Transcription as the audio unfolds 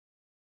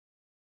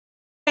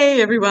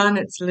Hey everyone,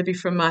 it's Libby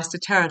from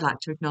maighstirtarot. I'd like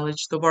to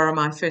acknowledge the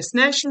Worimi First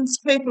Nations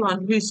people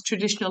on whose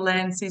traditional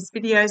lands these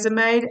videos are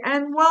made,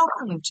 and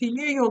welcome to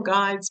you, your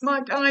guides,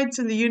 my guides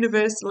in the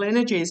universal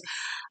energies.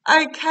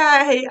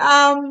 Okay,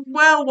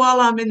 well,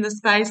 while I'm in the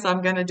space,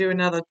 I'm going to do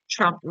another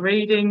Trump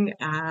reading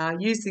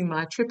using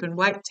my Trip and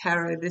Wait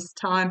tarot this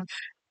time.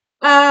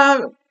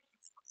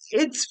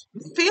 It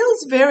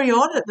feels very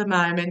odd at the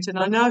moment, and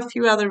I know a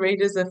few other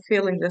readers are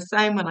feeling the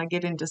same when I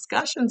get in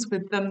discussions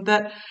with them,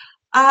 that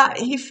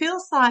he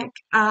feels like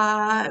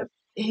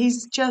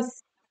he's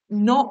just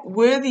not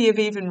worthy of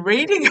even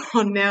reading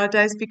on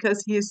nowadays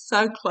because he is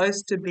so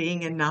close to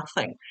being a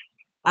nothing,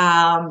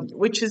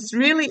 which is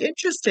really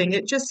interesting.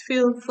 It just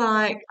feels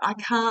like I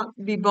can't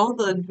be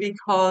bothered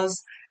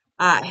because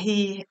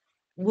he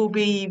will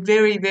be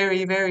very,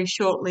 very, very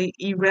shortly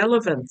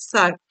irrelevant.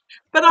 So,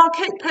 but I'll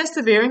keep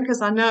persevering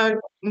because I know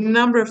a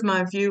number of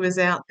my viewers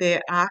out there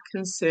are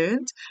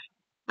concerned.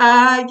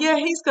 Yeah,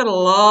 he's got a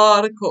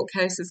lot of court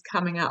cases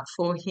coming up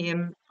for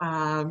him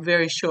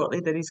very shortly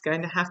that he's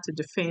going to have to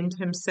defend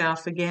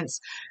himself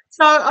against.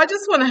 So I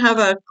just want to have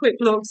a quick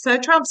look. So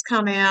Trump's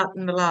come out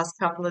in the last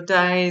couple of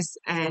days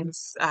and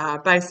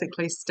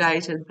basically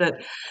stated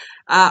that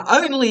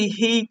only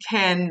he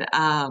can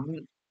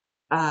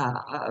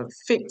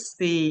fix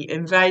the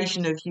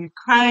invasion of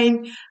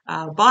Ukraine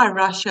by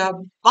Russia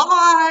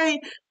by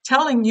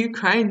telling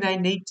Ukraine they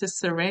need to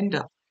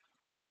surrender.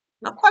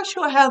 Not quite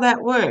sure how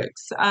that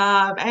works.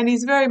 And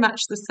he's very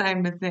much the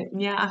same with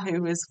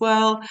Netanyahu as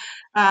well.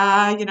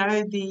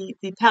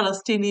 The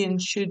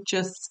Palestinians should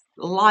just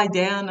lie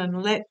down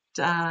and let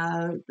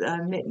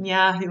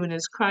Netanyahu and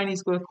his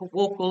cronies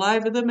walk all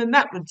over them, and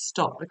that would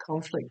stop the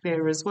conflict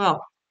there as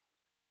well.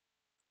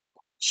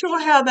 Sure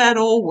how that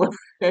all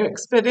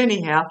works, but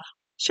anyhow,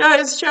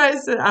 shows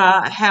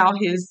how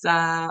his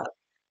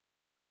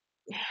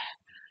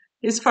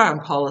foreign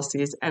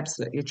policy is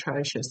absolutely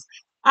atrocious.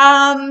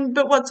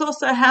 But what's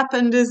also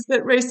happened is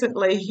that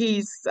recently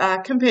he's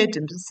compared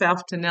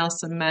himself to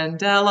Nelson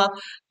Mandela,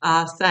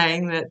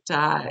 saying that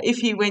if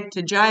he went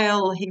to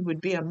jail, he would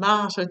be a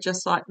martyr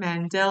just like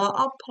Mandela.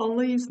 Oh,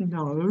 please,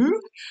 no,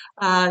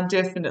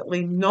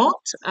 definitely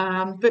not.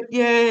 But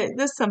yeah,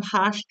 there's some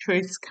harsh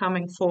truths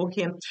coming for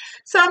him.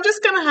 So I'm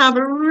just going to have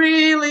a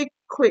really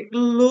quick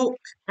look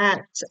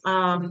at.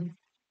 I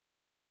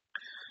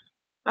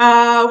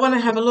want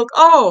to have a look.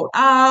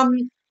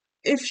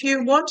 If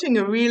you're wanting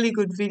a really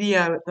good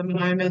video at the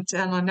moment,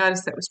 and I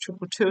noticed that was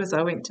 222 as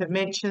I went to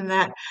mention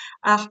that,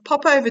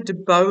 pop over to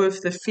Beau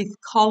of the Fifth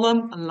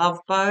Column. I love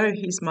Beau.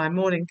 He's my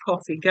morning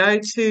coffee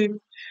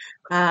go-to.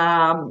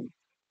 And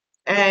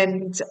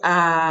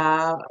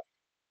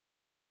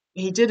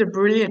he did a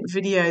brilliant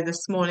video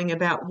this morning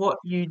about what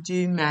you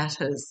do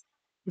matters.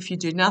 If you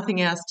do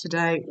nothing else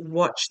today,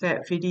 watch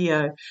that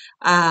video.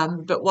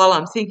 But while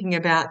I'm thinking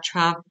about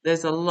Trump,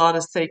 there's a lot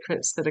of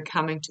secrets that are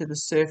coming to the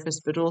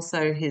surface, but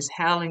also his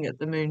howling at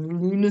the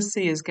moon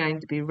lunacy is going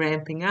to be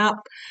ramping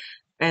up.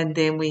 And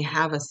then we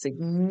have a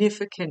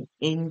significant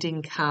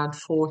ending card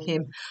for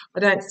him. I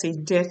don't see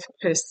death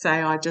per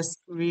se.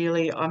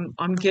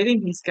 I'm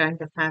getting he's going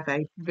to have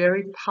a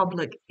very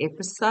public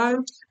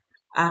episode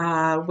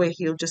where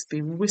he'll just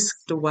be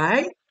whisked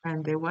away,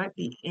 and there won't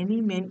be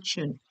any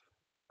mention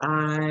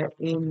there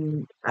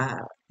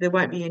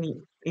won't be any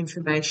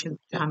information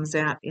that comes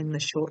out in the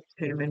short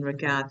term in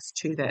regards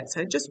to that.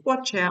 So just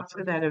watch out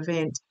for that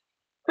event.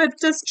 But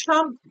is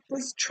Trump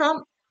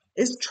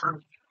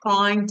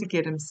trying to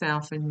get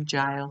himself in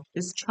jail?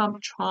 Is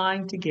Trump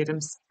trying to get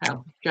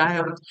himself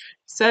jailed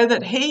so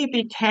that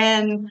he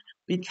can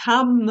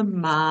become the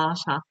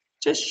martyr?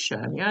 Just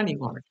show me. I only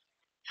want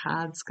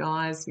cards,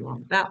 guys. You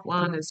want that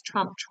one? Is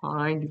Trump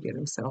trying to get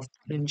himself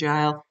in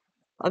jail?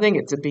 I think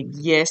it's a big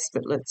yes,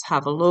 but let's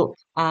have a look.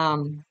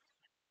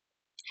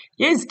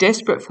 He's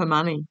desperate for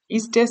money.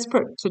 He's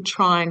desperate to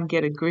try and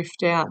get a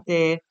grift out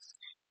there.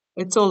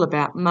 It's all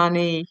about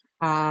money.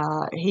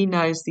 He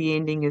knows the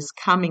ending is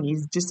coming.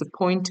 He's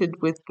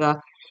disappointed with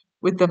the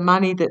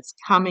money that's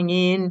coming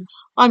in.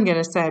 I'm going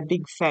to say a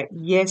big fat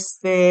yes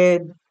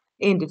there.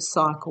 End of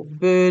cycle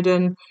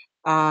burden.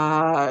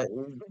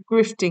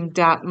 Grifting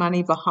dark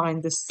money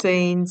behind the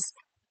scenes.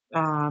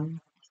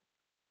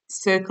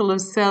 Circle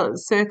of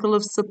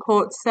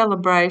support,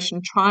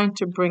 celebration, trying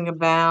to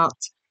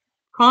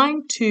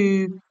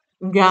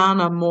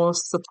garner more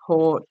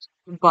support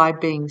by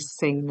being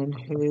seen and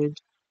heard.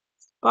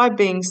 I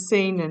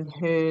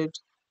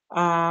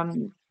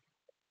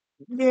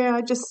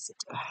just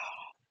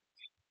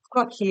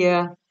got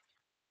here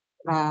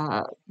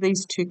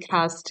these two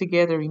cards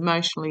together,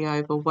 emotionally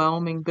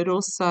overwhelming, but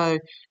also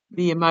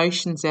the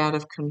emotions out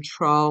of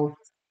control,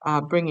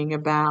 bringing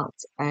about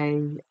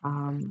a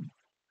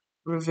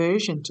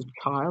reversion to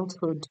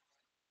childhood,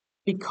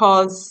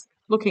 because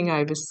looking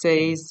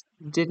overseas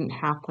didn't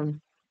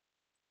happen.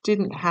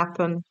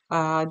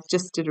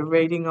 Just did a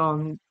reading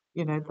on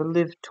the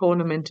Live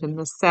tournament in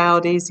the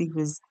Saudis.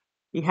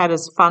 He had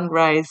his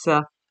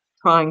fundraiser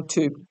trying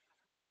to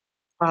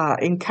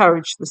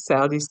encourage the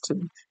Saudis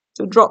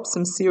to drop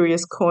some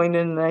serious coin,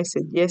 and they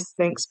said yes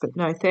thanks but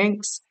no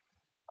thanks.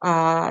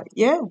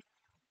 Yeah.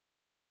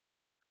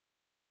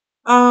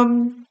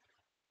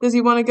 Does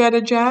he want to go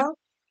to jail?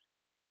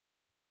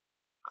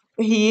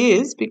 He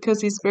is,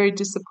 because he's very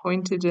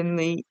disappointed in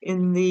the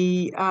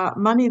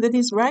money that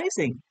he's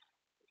raising.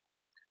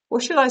 Or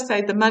should I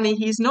say the money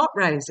he's not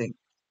raising?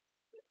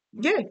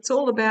 Yeah, it's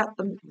all about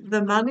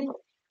the money.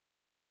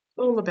 It's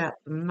all about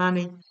the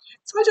money.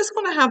 So I just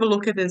want to have a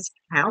look at his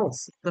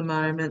house at the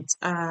moment.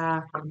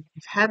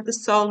 We've had the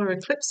solar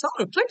eclipse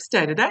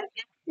day today.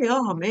 Yeah,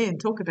 oh man,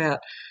 talk about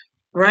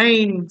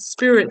brain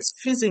spirits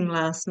fizzing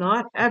last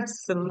night.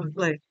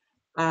 Absolutely.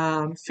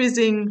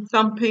 Fizzing,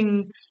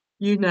 thumping,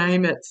 you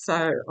name it.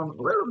 So I'm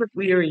a little bit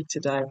weary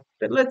today.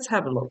 But let's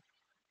have a look.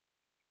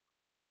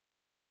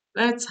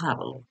 Let's have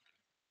a look.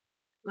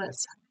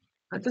 Let's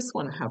I just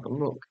want to have a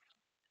look.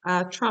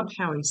 Trump,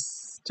 how he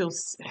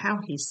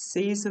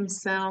sees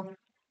himself.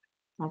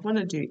 I want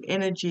to do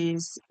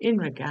energies in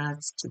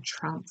regards to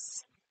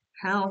Trump's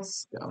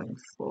house going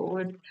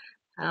forward.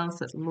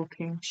 How's it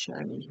looking? Show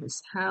me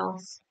his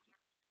house.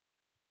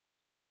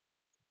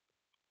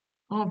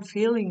 Oh, I'm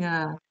feeling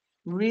a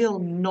real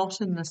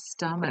knot in the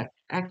stomach.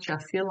 Actually,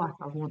 I feel like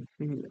I want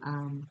to.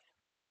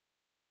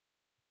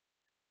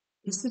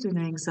 Is it an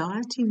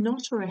anxiety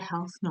knot or a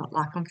health knot?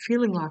 Like I'm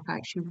feeling like I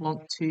actually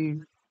want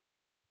to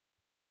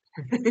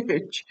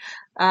purge.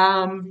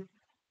 What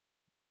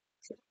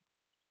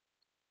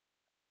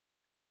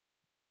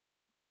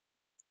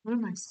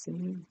am I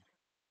seeing?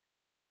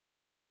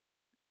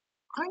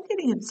 I'm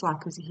getting it's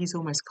like as he's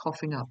almost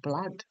coughing up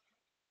blood.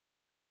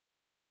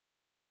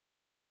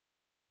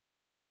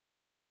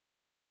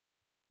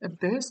 A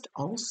burst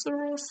ulcer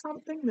or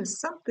something? There's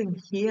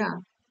something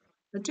here.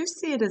 I do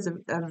see it as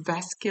a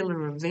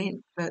vascular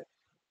event, but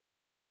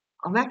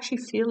I'm actually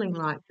feeling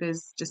like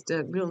there's just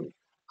a real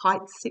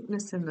height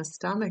sickness in the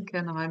stomach,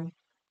 and I'm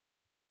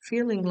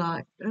feeling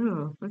like,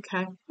 oh,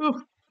 okay.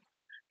 Ooh,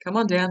 come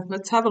on down.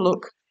 Let's have a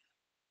look.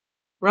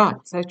 Right.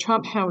 So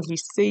Trump, how he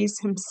sees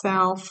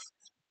himself,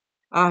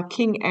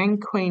 King and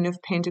Queen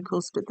of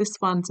Pentacles, but this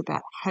one's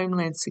about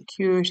homeland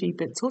security,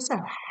 but it's also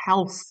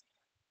health,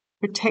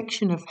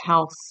 protection of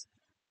health.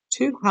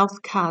 Two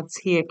health cards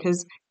here,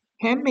 because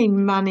can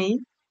mean money,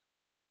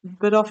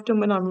 but often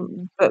when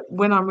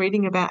I'm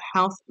reading about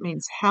health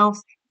means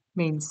home,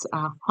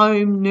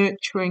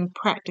 nurturing,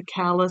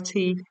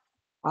 practicality,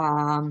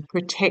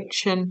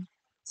 protection.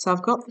 So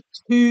I've got the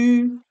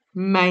two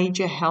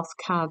major health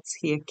cards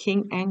here,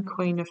 King and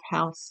Queen of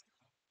Health.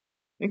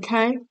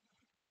 Okay,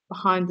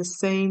 behind the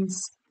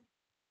scenes,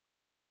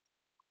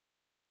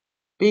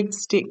 big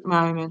stick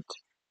moment,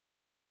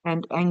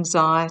 and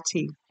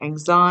anxiety,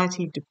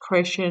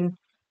 depression,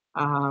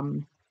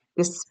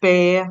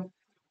 despair.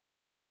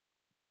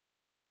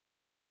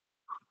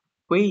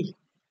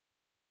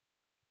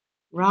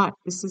 Right,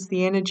 this is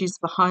the energies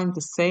behind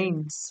the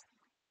scenes.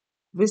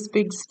 This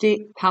big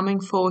stick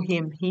coming for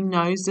him, he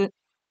knows it.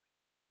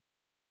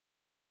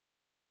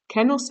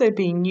 Can also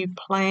be new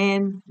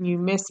plan, new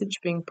message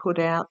being put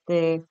out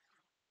there,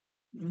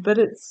 but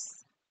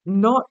it's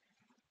not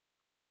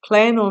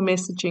plan or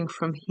messaging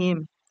from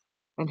him.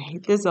 And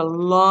there's a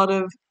lot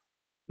of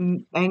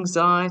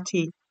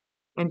anxiety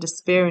and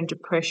despair and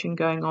depression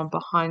going on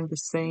behind the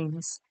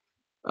scenes.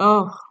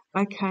 Oh,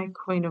 okay,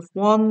 Queen of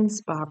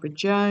Wands, Barbara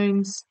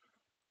Jones,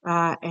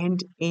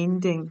 and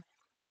ending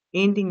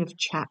of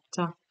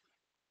chapter.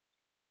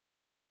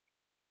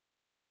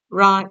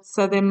 Right,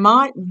 so there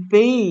might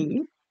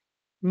be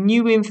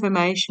new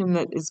information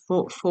that is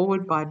brought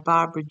forward by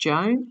Barbara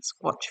Jones.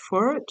 Watch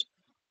for it.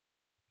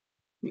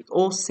 We're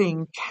all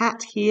seeing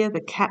cat here,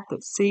 the cat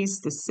that sees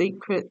the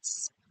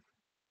secrets.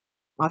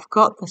 I've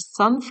got the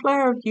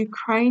sunflower of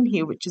Ukraine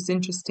here, which is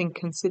interesting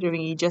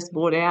considering he just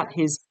brought out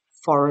his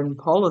foreign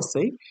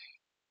policy,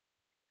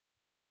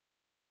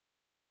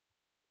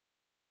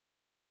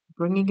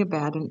 bringing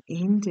about an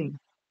ending.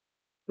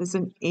 There's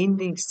an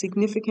ending,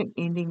 significant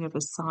ending of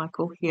a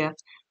cycle here.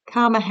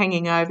 Karma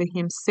hanging over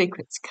him,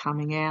 secrets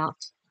coming out.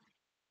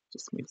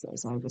 Just move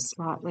those over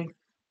slightly.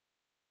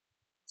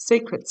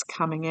 Secrets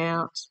coming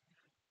out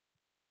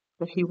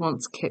that he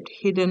once kept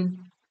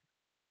hidden.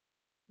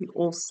 The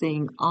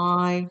all-seeing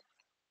eye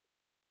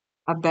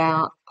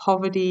about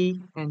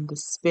poverty and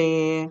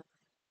despair.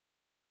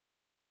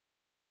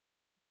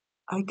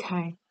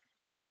 Okay,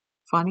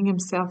 finding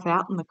himself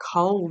out in the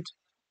cold,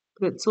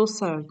 but it's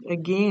also,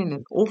 again,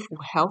 an awful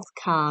health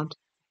card.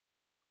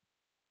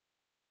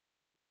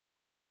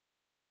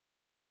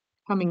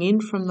 Coming in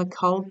from the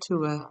cold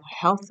to a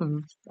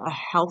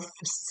health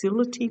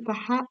facility,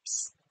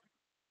 perhaps.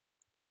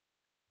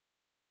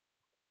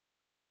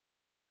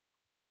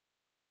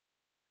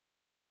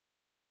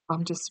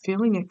 I'm just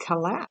feeling a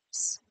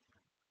collapse.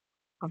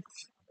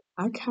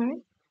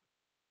 Okay,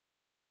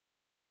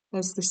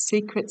 as the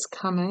secrets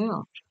come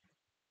out.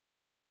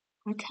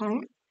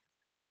 Okay,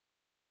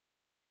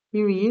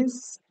 here he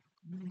is,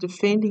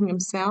 defending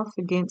himself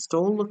against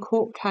all the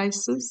court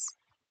cases.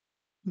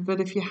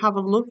 But if you have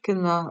a look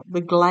in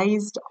the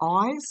glazed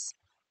eyes,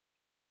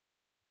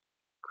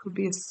 could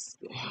be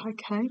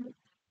okay.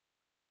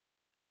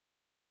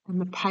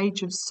 And the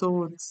Page of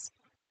Swords.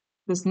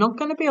 There's not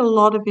going to be a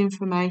lot of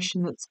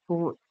information that's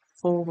brought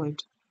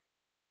forward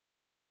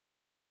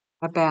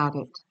about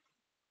it.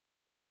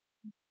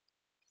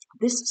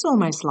 This is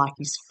almost like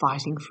he's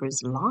fighting for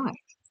his life.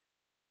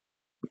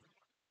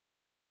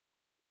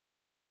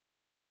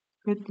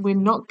 But we're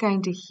not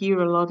going to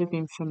hear a lot of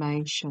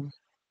information.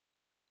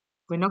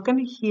 We're not going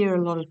to hear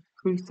a lot of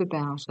truth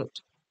about it.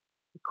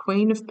 The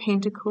Queen of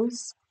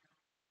Pentacles,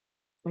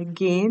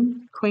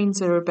 again,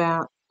 queens are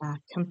about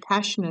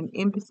compassion and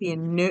empathy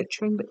and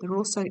nurturing, but they're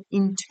also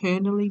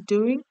internally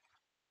doing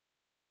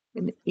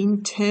an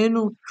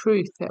internal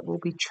truth that will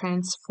be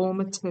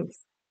transformative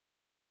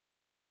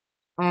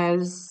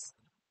as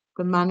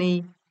the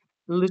money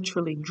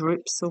literally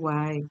drips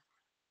away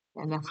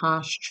and a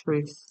harsh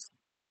truth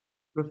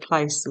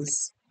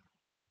replaces.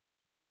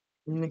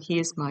 And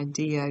here's my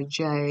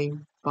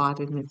DOJ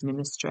Biden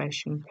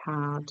administration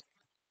card.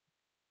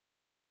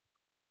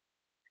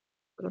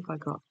 What have I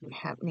got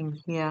happening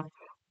here?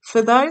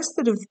 For those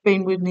that have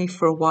been with me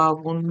for a while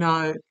will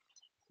know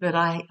that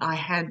I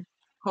had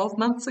 12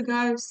 months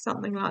ago,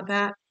 something like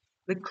that.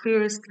 The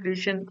clearest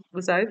vision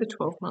was over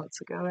 12 months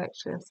ago,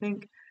 actually, I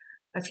think.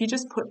 If you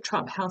just put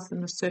Trump House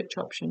in the search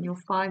option, you'll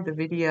find the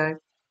video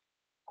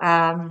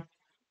of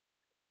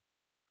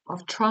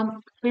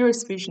Trump,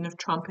 clearest vision of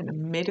Trump in a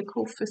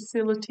medical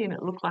facility, and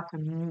it looked like a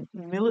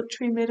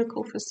military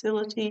medical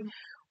facility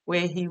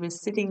where he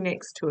was sitting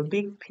next to a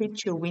big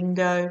picture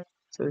window,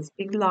 so there's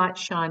big light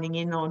shining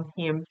in on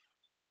him,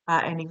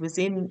 and he was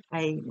in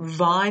a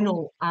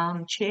vinyl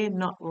armchair,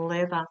 not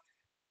leather,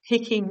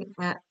 picking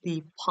at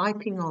the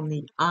piping on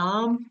the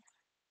arm,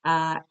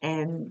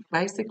 and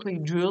basically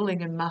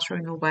drooling and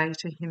muttering away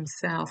to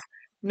himself.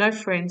 No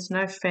friends,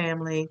 no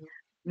family,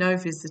 no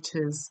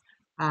visitors,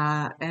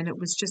 and it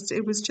was just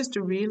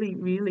a really,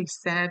 really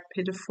sad,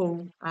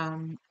 pitiful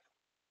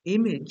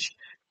image.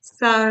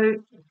 So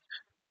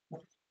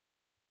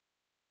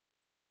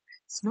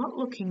it's not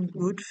looking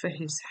good for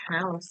his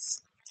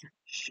house.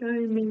 Show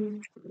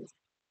me,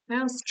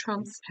 how's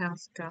Trump's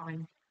house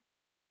going?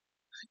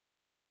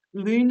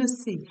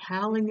 Lunacy,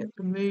 howling at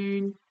the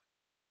moon,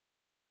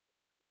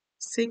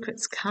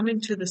 secrets coming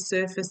to the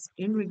surface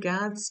in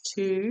regards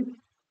to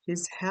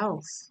his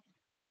health.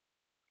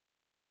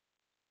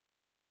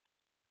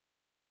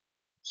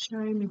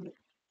 Show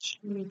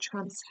me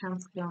Trump's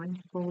health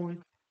going forward.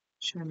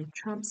 Show me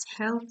Trump's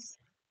health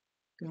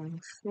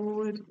going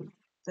forward.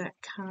 That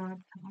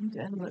card, come on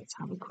down, let's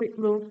have a quick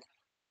look.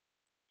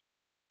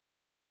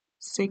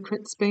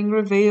 Secrets being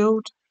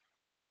revealed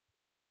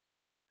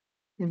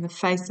in the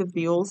face of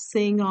the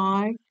all-seeing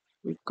eye.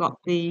 We've got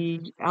the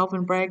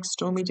Alvin Bragg,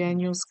 Stormy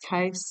Daniels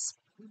case,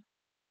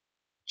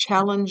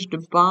 challenged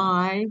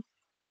by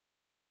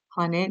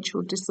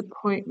financial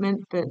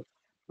disappointment, but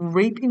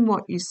reaping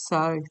what you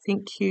sow.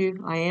 Thank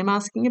you. I am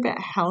asking about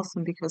health,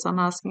 and because I'm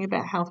asking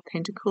about health,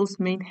 pentacles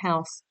mean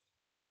health.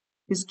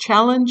 His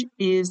challenge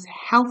is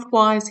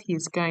health-wise, he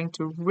is going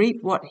to reap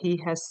what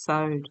he has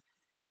sowed.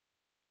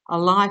 A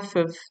life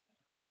of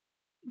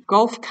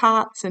golf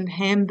carts and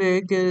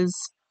hamburgers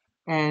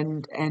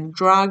and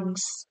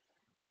drugs.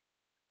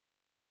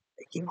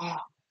 Yeah.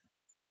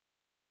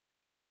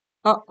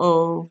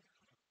 Uh-oh.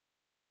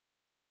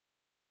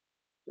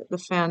 The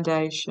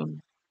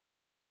foundation.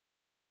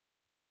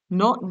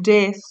 Not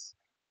death,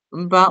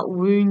 but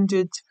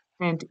wounded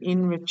and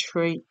in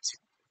retreat.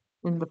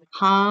 In the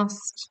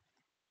past,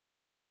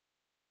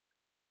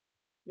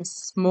 a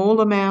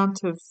small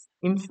amount of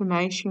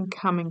information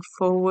coming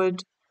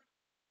forward,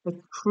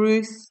 the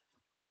truth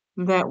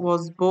that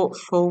was brought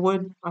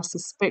forward, I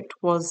suspect,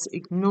 was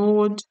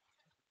ignored,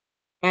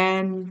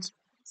 and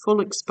full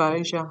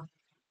exposure.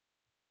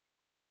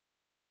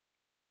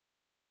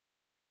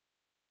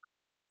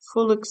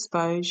 Full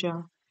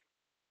exposure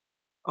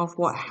of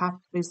what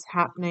is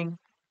happening.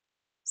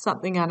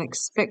 Something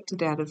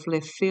unexpected out of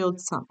left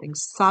field, something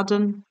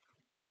sudden.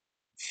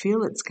 I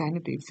think it's going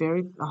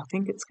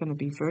to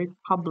be very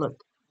public.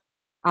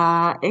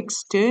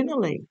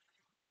 Externally,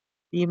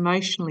 the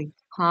emotionally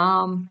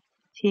calm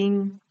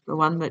king, the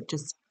one that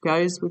just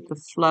goes with the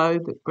flow,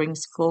 that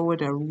brings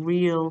forward a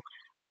real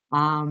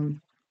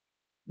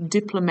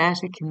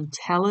diplomatic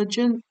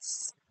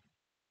intelligence.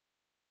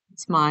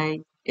 It's my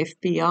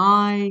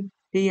FBI,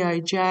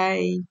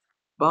 DOJ,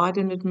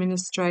 Biden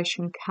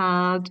administration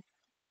card.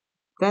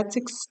 That's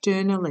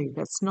externally,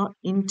 that's not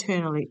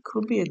internally. It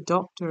could be a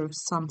doctor of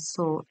some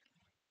sort.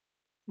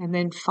 And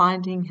then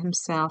finding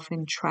himself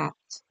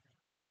entrapped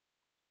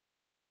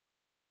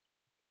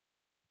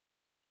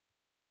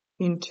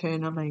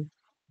internally,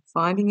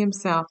 finding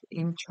himself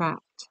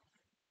entrapped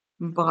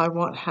by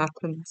what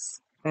happens.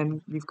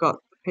 And you've got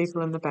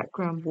people in the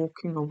background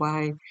walking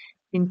away,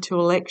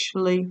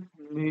 intellectually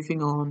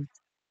moving on.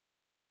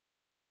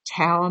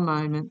 Tower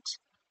moment.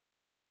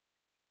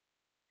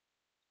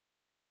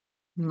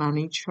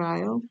 Money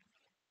trail.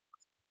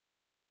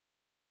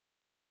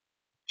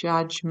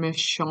 Judge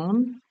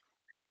Mershon.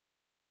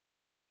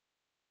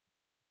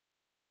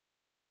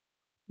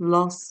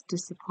 Loss,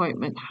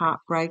 disappointment,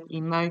 heartbreak,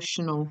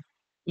 emotional.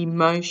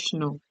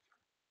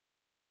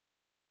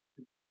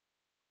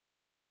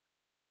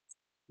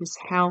 His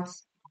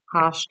health,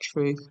 harsh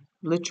truth,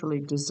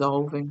 literally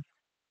dissolving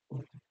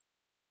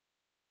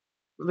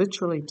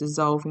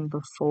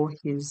before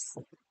his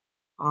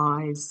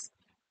eyes.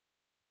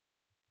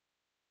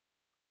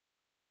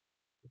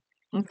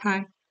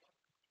 Okay,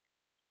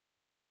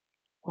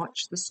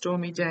 watch the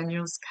Stormy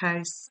Daniels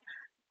case.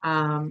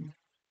 Um,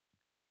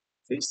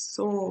 who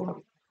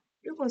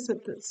was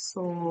it that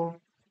saw,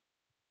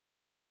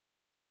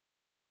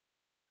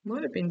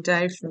 might have been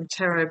Dave from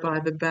Tarot by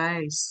the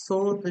Bay,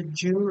 saw the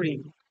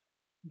jury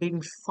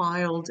being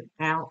filed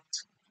out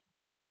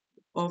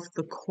of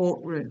the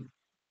courtroom.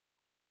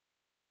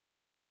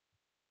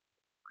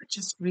 I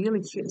just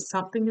really feel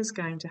something is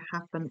going to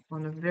happen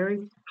on a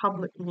very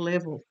public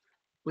level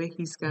where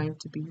he's going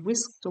to be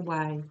whisked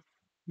away.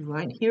 You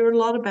won't hear a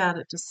lot about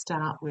it to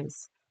start with.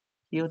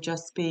 He'll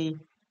just be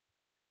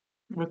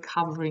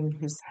recovering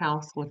his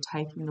health or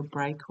taking a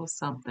break or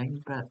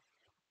something. But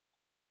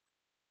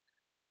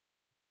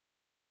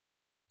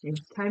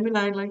entertainment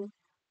only.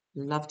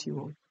 Love to you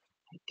all.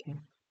 Take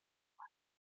care.